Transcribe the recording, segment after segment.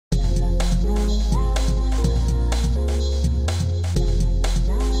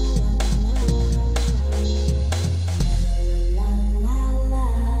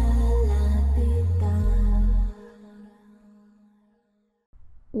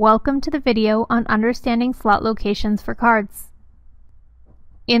Welcome to the video on understanding slot locations for cards.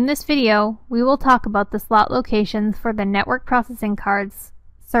 In this video, we will talk about the slot locations for the network processing cards,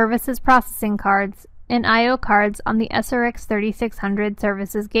 services processing cards, and I/O cards on the SRX3600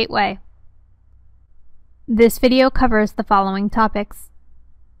 Services Gateway. This video covers the following topics: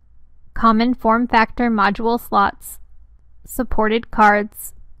 common form factor module slots, supported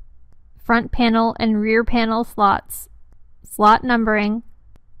cards, front panel and rear panel slots, slot numbering,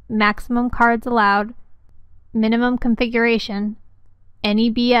 maximum cards allowed, minimum configuration,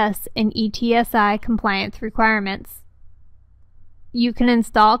 NEBS and ETSI compliance requirements. You can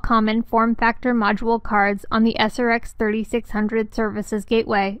install common form factor module cards on the SRX3600 Services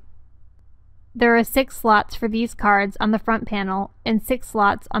Gateway. There are 6 slots for these cards on the front panel and 6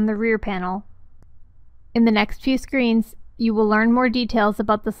 slots on the rear panel. In the next few screens, you will learn more details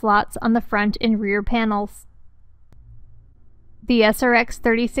about the slots on the front and rear panels. The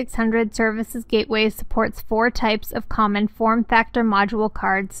SRX3600 Services Gateway supports 4 types of common form factor module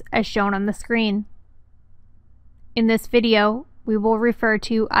cards as shown on the screen. In this video, we will refer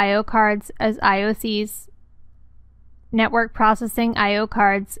to I/O cards as IOCs, network processing I/O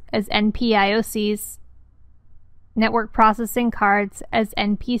cards as NP-IOCs, network processing cards as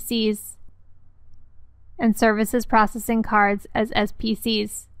NPCs, and services processing cards as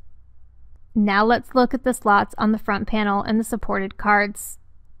SPCs. Now let's look at the slots on the front panel and the supported cards.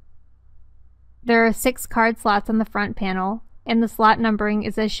 There are 6 card slots on the front panel, and the slot numbering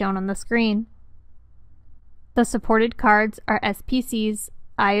is as shown on the screen. The supported cards are SPCs,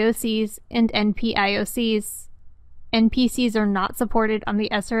 IOCs, and NP-IOCs. NPCs are not supported on the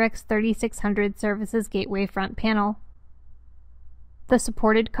SRX3600 Services Gateway front panel. The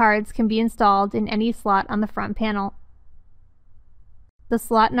supported cards can be installed in any slot on the front panel. The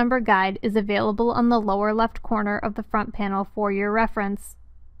slot number guide is available on the lower left corner of the front panel for your reference.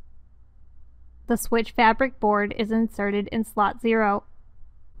 The switch fabric board is inserted in slot 0.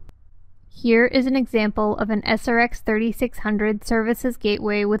 Here is an example of an SRX3600 Services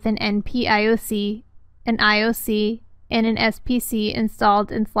Gateway with an NP-IOC, an IOC, and an SPC installed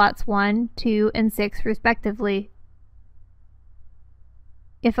in slots 1, 2, and 6 respectively.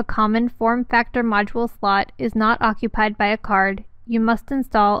 If a common form factor module slot is not occupied by a card, you must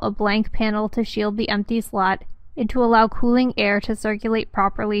install a blank panel to shield the empty slot and to allow cooling air to circulate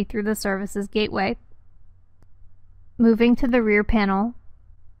properly through the services gateway. Moving to the rear panel,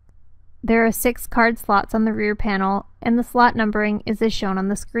 there are 6 card slots on the rear panel, and the slot numbering is as shown on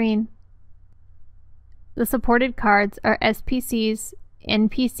the screen. The supported cards are SPCs,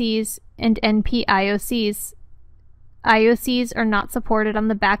 NPCs, and NP-IOCs. IOCs are not supported on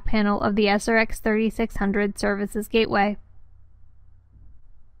the back panel of the SRX3600 Services Gateway.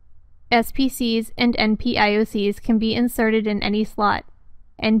 SPCs and NP-IOCs can be inserted in any slot.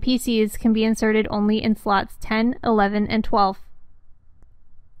 NPCs can be inserted only in slots 10, 11, and 12.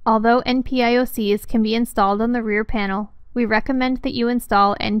 Although NP-IOCs can be installed on the rear panel, we recommend that you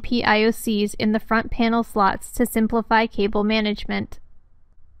install NP-IOCs in the front panel slots to simplify cable management.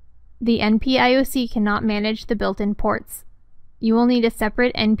 The NP-IOC cannot manage the built-in ports. You will need a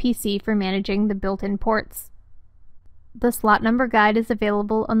separate NPC for managing the built-in ports. The slot number guide is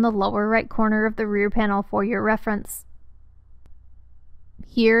available on the lower right corner of the rear panel for your reference.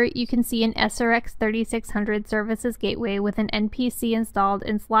 Here you can see an SRX3600 Services Gateway with an NPC installed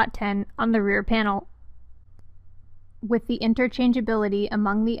in slot 10 on the rear panel. With the interchangeability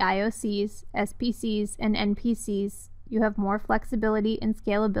among the IOCs, SPCs, and NPCs, you have more flexibility and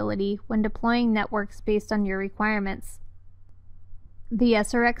scalability when deploying networks based on your requirements. The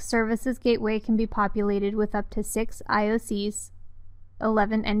SRX Services Gateway can be populated with up to 6 IOCs,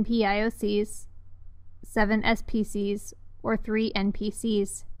 11 NP-IOCs, 7 SPCs, or 3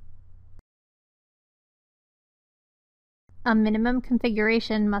 NPCs. A minimum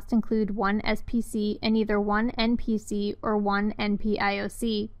configuration must include 1 SPC and either 1 NPC or 1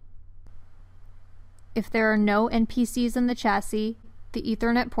 NP-IOC. If there are no NPCs in the chassis, the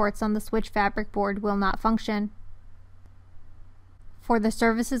Ethernet ports on the switch fabric board will not function. For the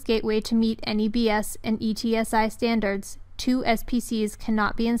Services Gateway to meet NEBS and ETSI standards, 2 SPCs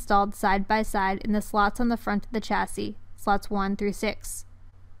cannot be installed side by side in the slots on the front of the chassis, slots 1 through 6.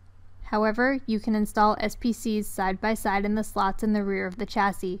 However, you can install SPCs side by side in the slots in the rear of the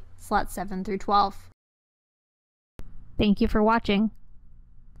chassis, slots 7 through 12. Thank you for watching.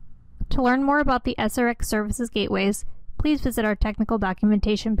 To learn more about the SRX Services Gateways, please visit our technical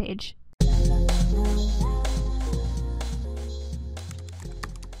documentation page.